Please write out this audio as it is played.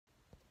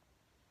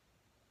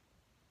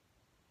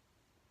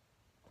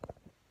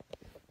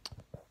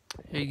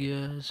Hey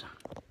guys,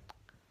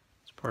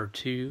 it's part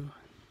 2.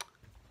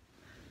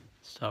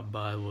 Stop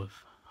by with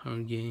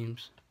Hunger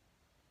Games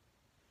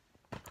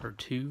part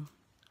 2.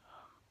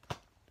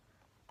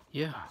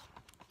 Yeah,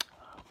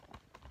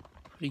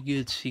 pretty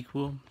good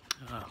sequel.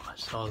 I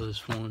saw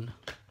this one.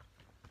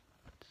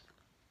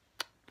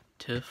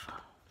 Tiff.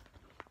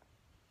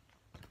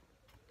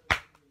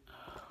 Got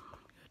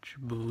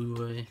your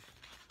Blu-ray,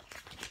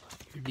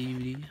 your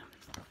DVD,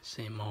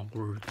 same all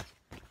word.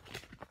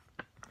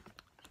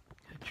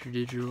 Got your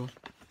digital,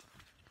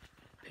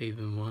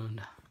 Paving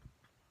 1,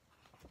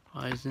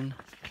 Eisen.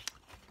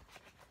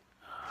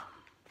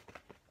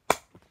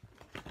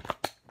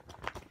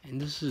 And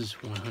this is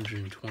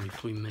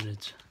 123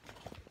 minutes.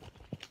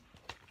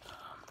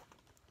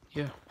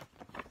 Yeah.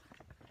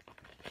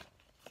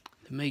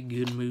 They make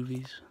good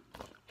movies.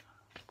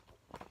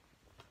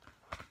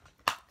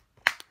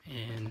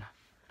 And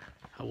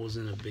I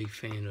wasn't a big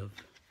fan of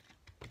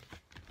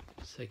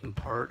the second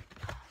part.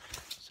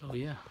 So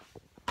yeah.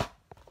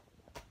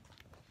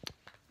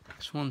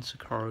 This one's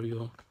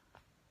Sicario.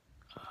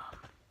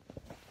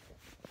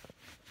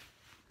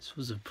 This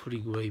was a pretty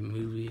great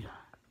movie.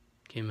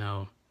 Came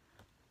out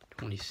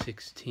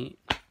 2016,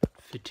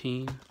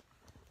 15.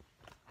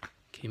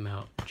 Came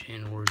out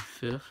January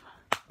 5th,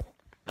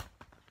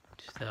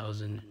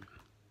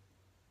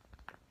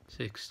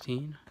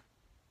 2016.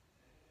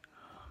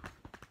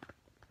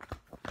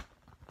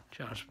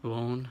 Josh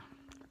Brolin.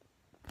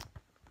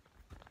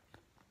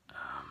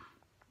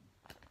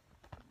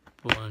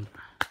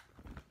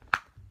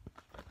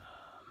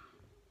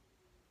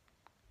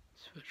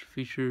 Special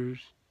features.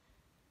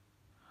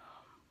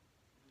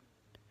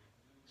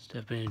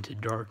 Stepping into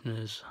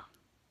darkness.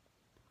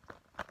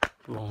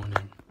 Brolin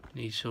and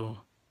Niso.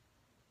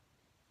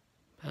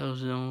 Battle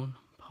zone.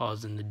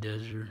 Pause in the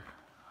desert.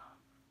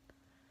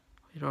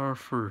 Radar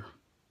for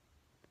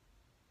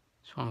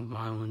strong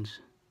violence.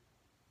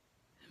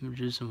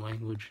 Images and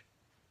language.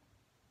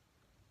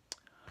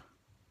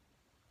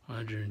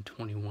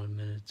 121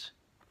 minutes.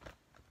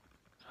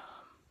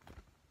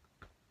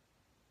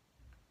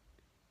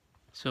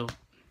 So,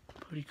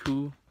 pretty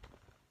cool.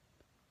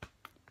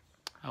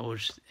 I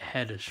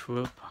had a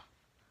script.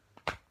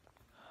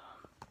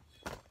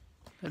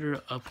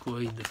 Better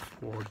upgrade the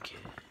 4K.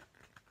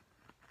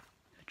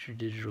 Got your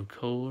digital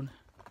code,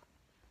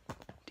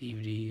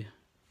 DVD,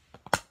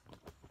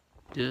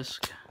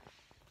 disc,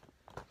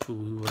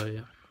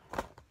 Blu-ray.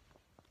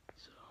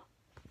 So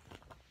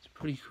it's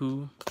pretty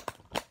cool.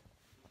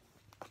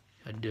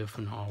 Got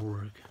different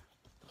artwork.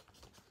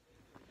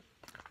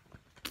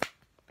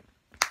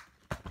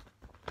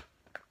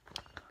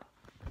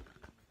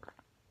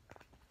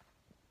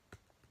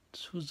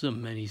 This was a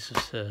mini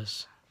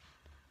success.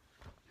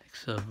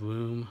 Except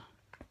Room,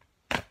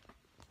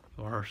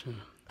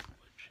 Larson,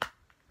 which I'm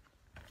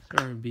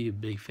starting to be a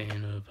big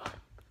fan of.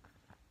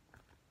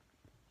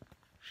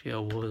 Actually, I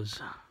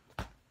was.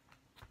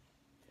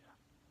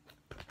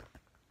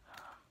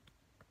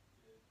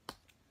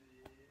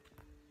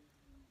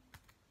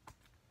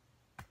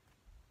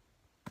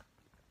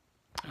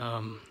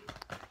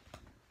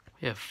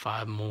 We have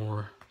 5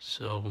 more,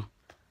 so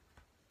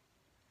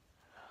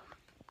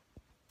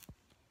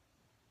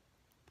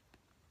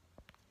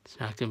it's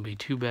not going to be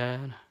too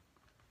bad.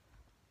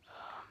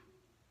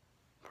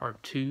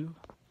 Part 2.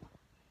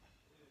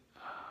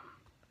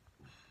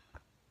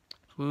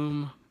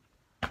 Boom.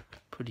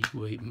 Pretty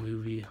great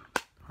movie.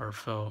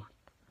 Heartfelt.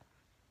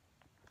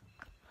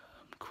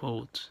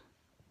 Quotes.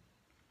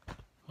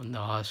 Won the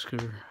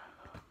Oscar.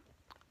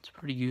 It's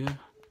pretty good.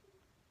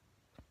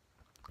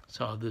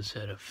 Saw this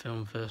at a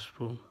film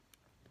festival.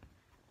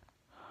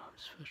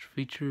 Special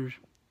features.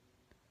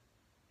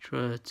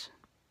 Treads.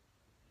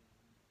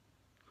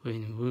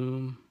 Clean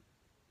room.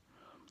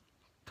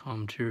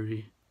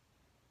 Commentary.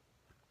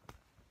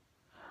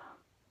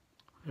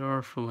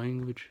 Radar for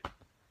language.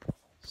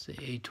 It's the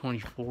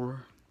A24,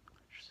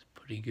 which is a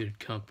pretty good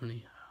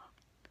company.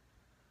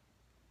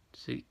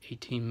 It's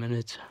 18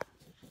 minutes.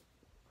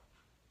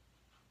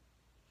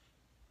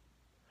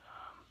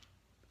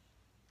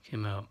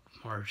 Came out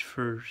March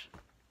 1st,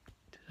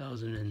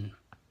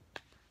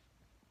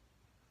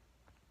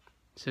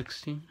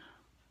 2016.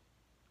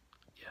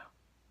 Yeah.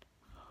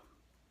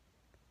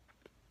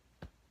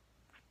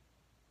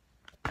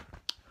 I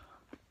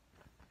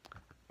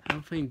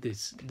don't think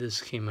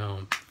this came out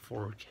in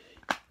 4K.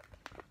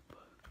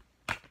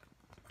 But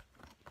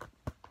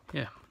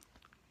yeah.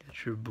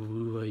 Got your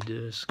Blu-ray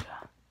disc.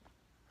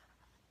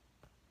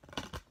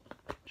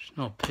 There's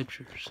no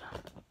pictures.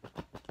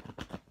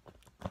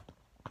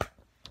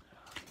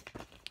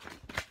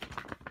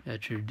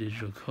 Got your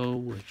digital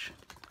code, which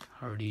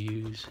I already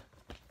use.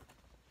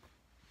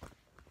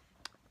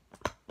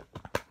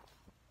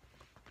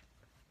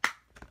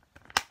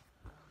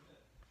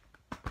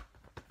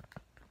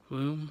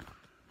 Boom.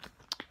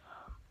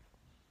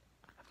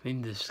 I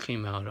think this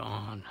came out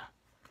on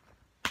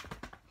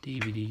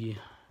DVD.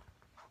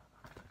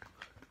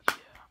 Yeah.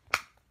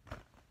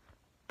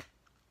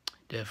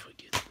 Definitely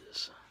get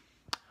this.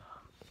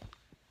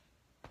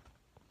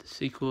 The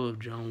sequel of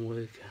John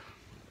Wick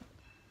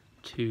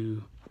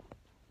 2,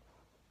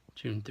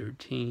 June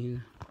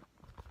 13,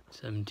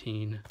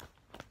 17.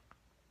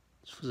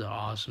 This was an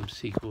awesome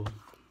sequel.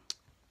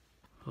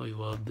 Really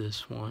loved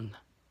this one.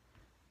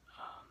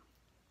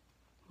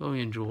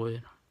 Really enjoy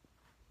it.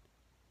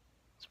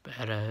 It's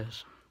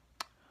badass.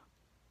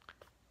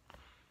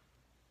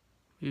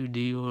 New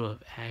deal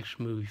of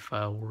action movie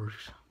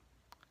fireworks.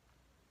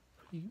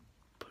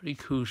 Pretty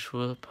cool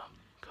flip.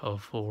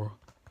 Colorful.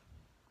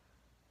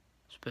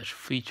 Special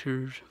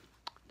features.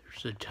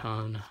 There's a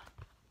ton.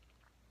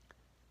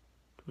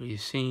 3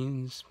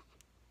 scenes.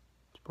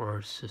 For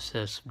our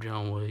success of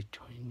John Wick,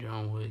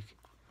 John Wick.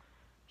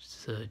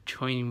 It's a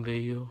training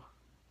video.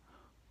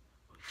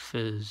 Which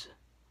says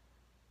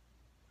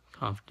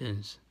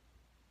confidence.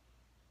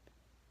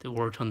 They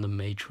worked on The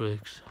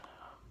Matrix.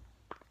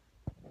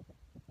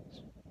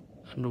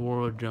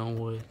 Underworld, John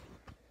Wick.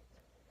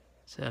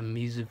 It's that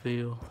music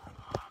video.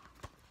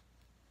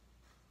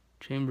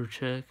 Chamber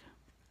check.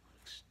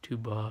 It's 2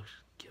 box.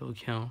 Kill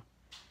count.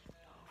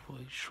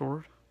 Hopefully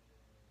short.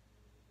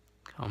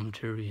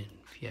 Commentary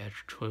and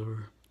theatrical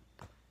trailer.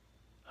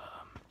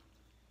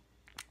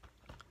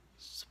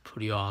 It's a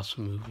pretty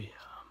awesome movie.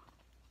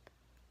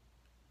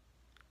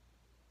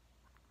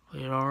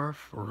 Rated R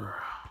for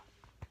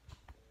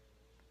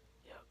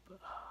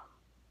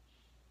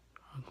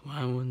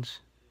violence,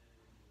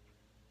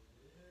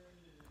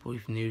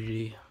 belief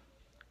nudity.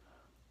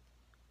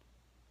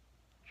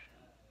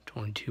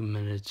 22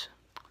 minutes,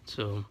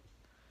 so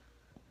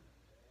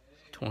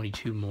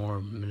 22 more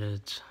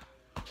minutes.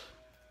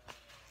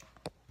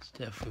 It's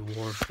definitely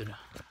worth it.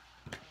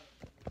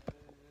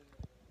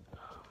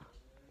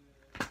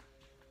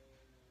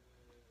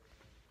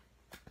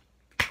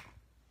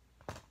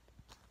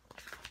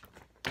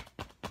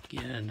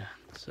 Again,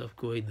 let's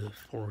upgrade the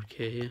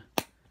 4K.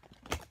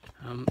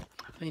 I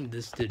think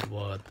this did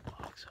well at the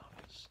box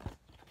office.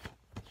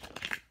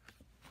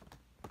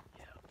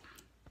 Yeah.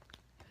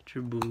 That's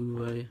your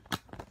Blu-ray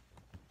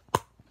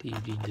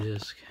DVD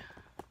disc.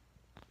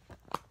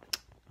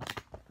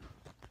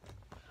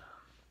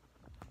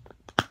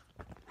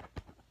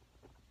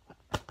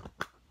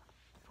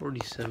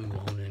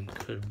 $47 million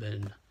could have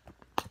been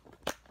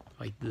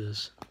like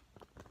this.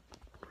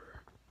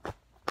 Or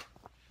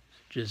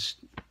just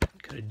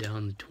cut it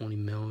down to 20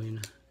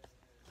 million.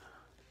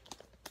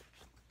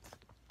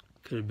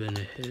 Could have been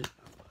a hit.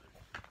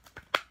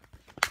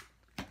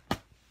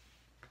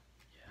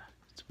 Yeah,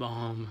 it's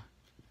bomb.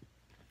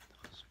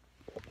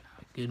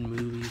 Good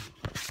movie.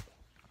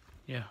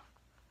 Yeah.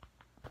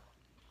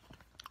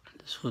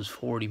 This was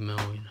 40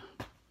 million.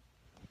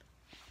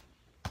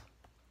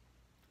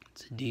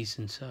 It's a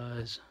decent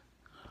size.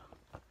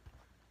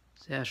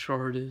 Sash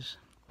artist.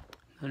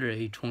 Another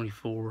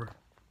A24.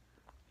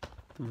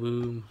 The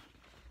Boom.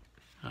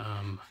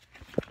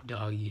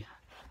 Doggy.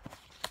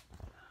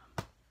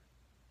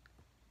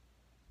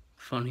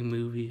 Funny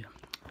movie.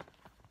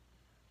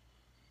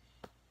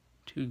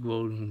 2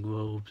 Golden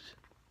Globes.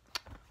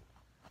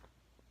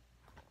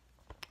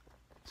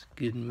 It's a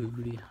good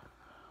movie.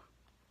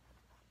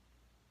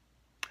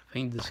 I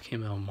think this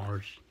came out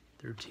March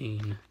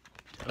 13,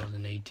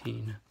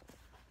 2018.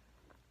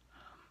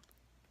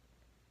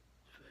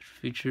 Special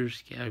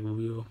features, gag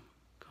wheel,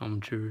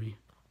 commentary.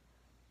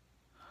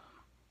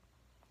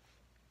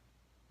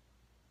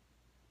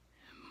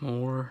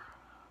 More.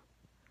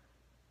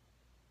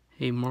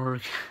 Hey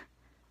Mark.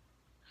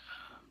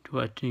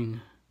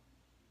 Directing.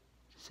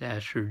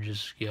 Disaster,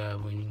 just guy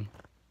winning.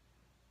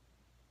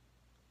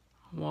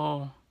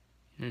 Wall.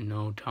 You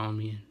know,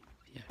 Tommy and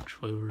yeah,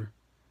 trailer.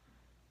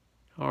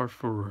 R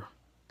for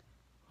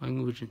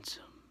language and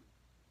some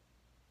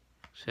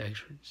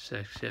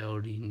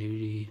sexuality,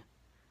 nudity.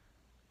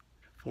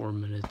 4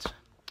 minutes.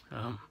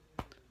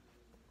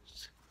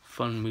 It's a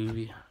fun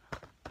movie.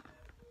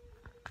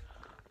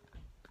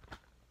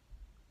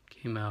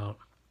 Came out,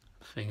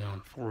 I think,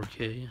 on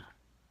 4K.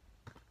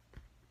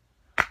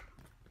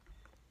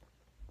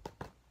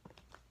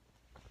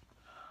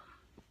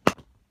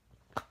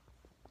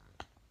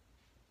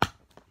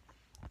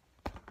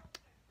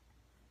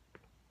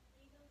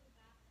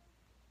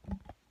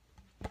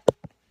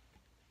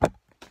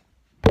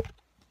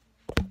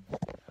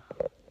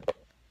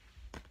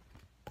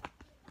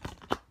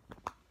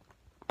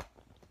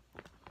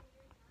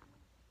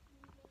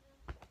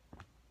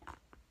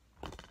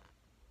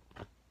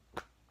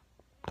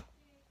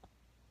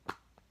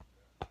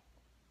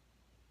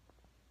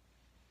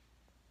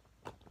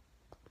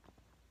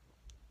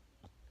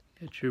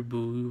 Got your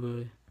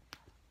Blu-ray.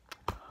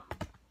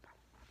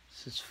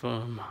 This is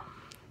from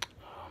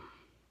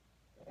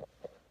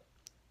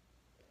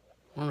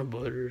Warner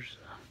Brothers.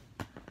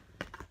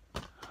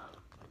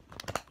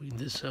 We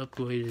this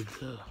upgraded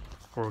to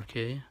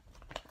 4K.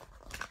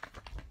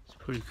 It's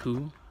pretty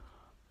cool.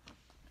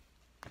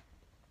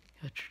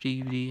 Got your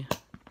DVD.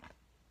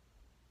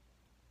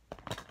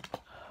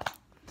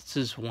 This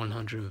is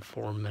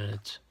 104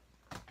 minutes.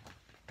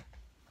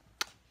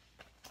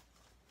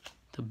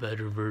 The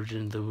better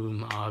version, the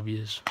Boom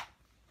obvious.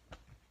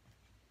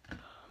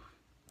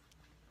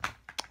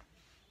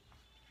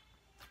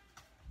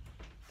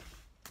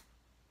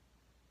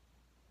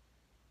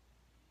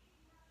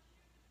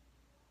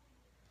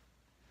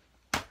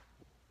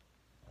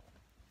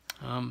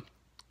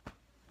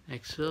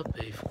 Next up,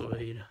 8th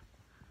grade,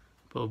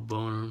 Bob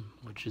Bonham,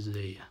 which is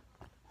a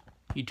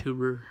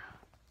YouTuber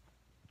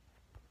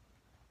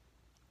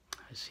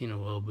I've seen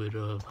a little bit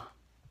of.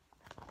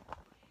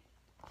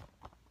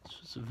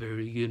 This was a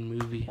very good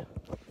movie,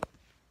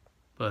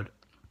 but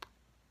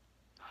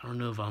I don't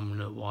know if I'm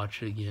gonna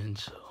watch it again,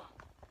 so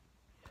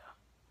yeah.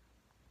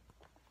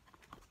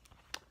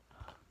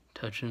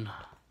 Touching.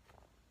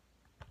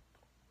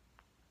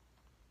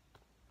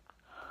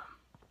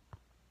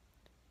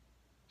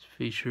 It's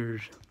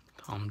features,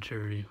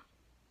 commentary,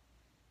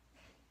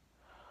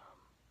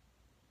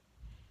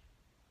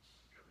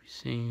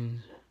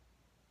 scenes,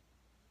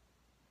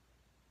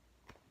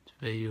 it's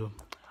video.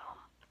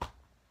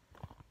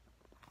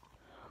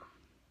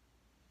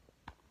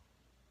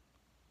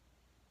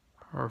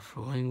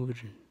 Harmful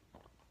language and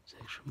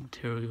sexual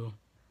material.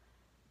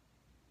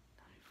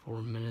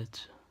 94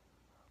 minutes.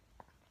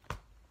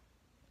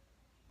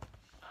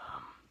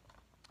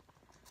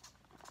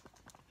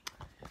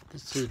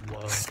 This is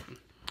wild.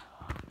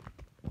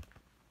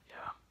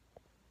 Yeah.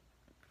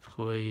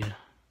 Played.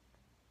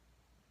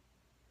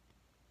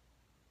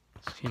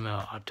 This came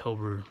out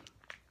October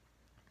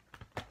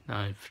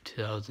 9th,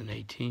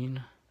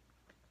 2018.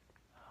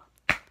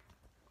 It's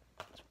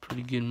a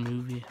pretty good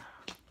movie.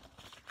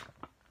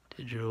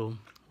 Digital,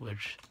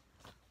 which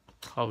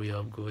probably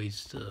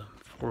upgrades to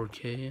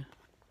 4K.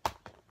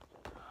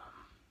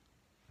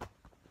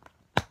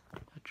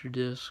 At your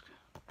disc.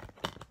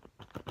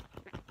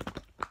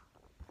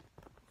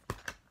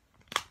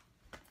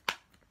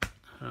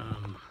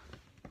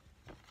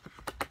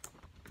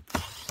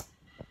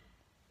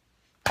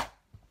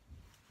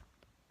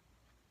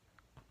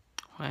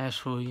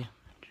 Lastly,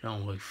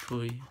 John Wick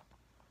 3.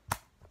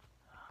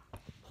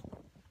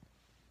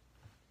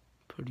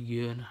 Pretty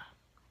good.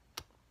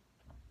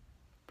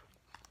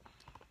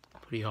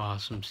 Pretty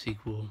awesome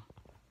sequel.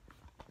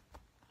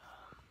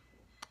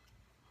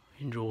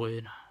 Enjoy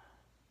it.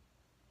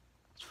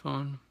 It's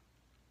fun.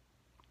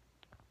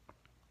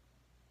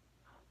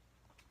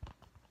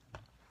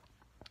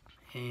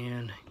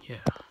 And yeah,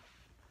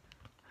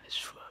 nice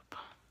flip.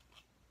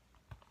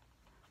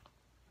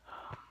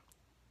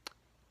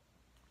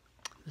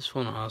 This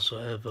one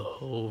also have a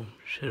whole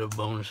shit of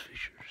bonus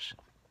features.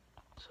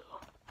 So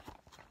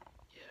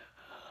yeah,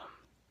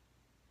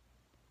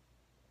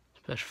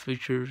 special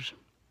features.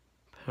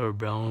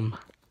 Parabellum.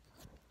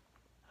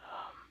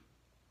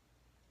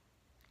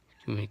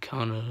 Give me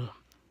kind of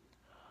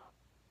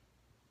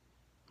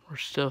more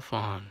stuff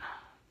on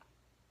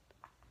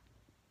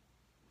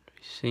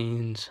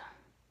scenes.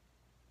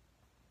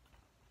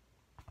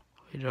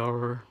 Wait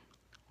hour,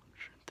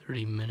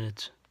 30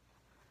 minutes.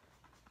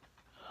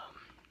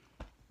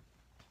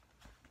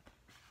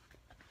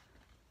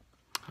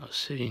 I was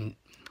sitting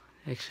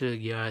next to a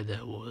guy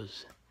that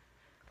was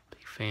a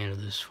big fan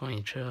of this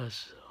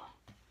franchise, so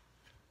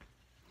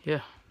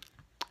yeah,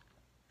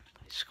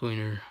 nice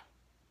screener.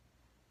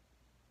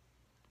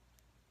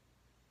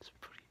 It's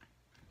pretty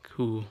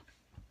cool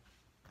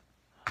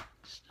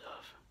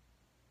stuff.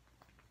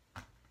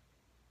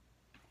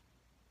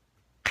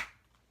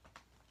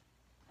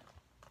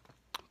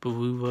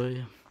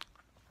 Blu-ray,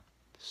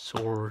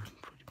 sword,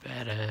 pretty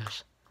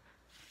badass.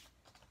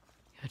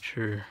 Got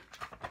your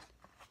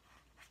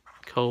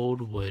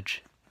code,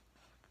 which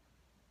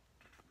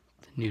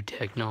the new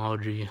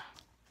technology.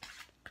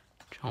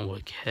 John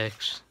Wick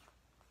Hex,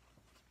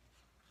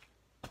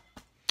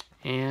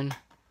 and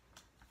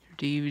your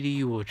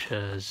DVD, which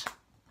has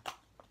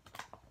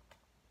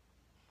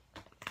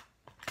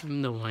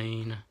In the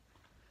Lane,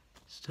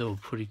 still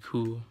pretty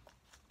cool.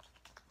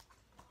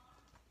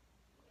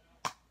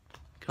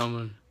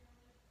 Coming.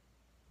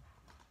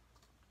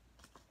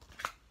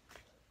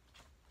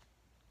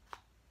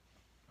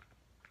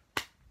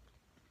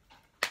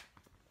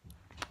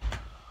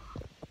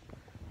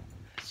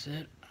 That's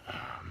it.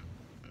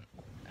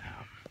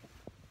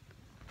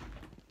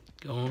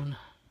 Going.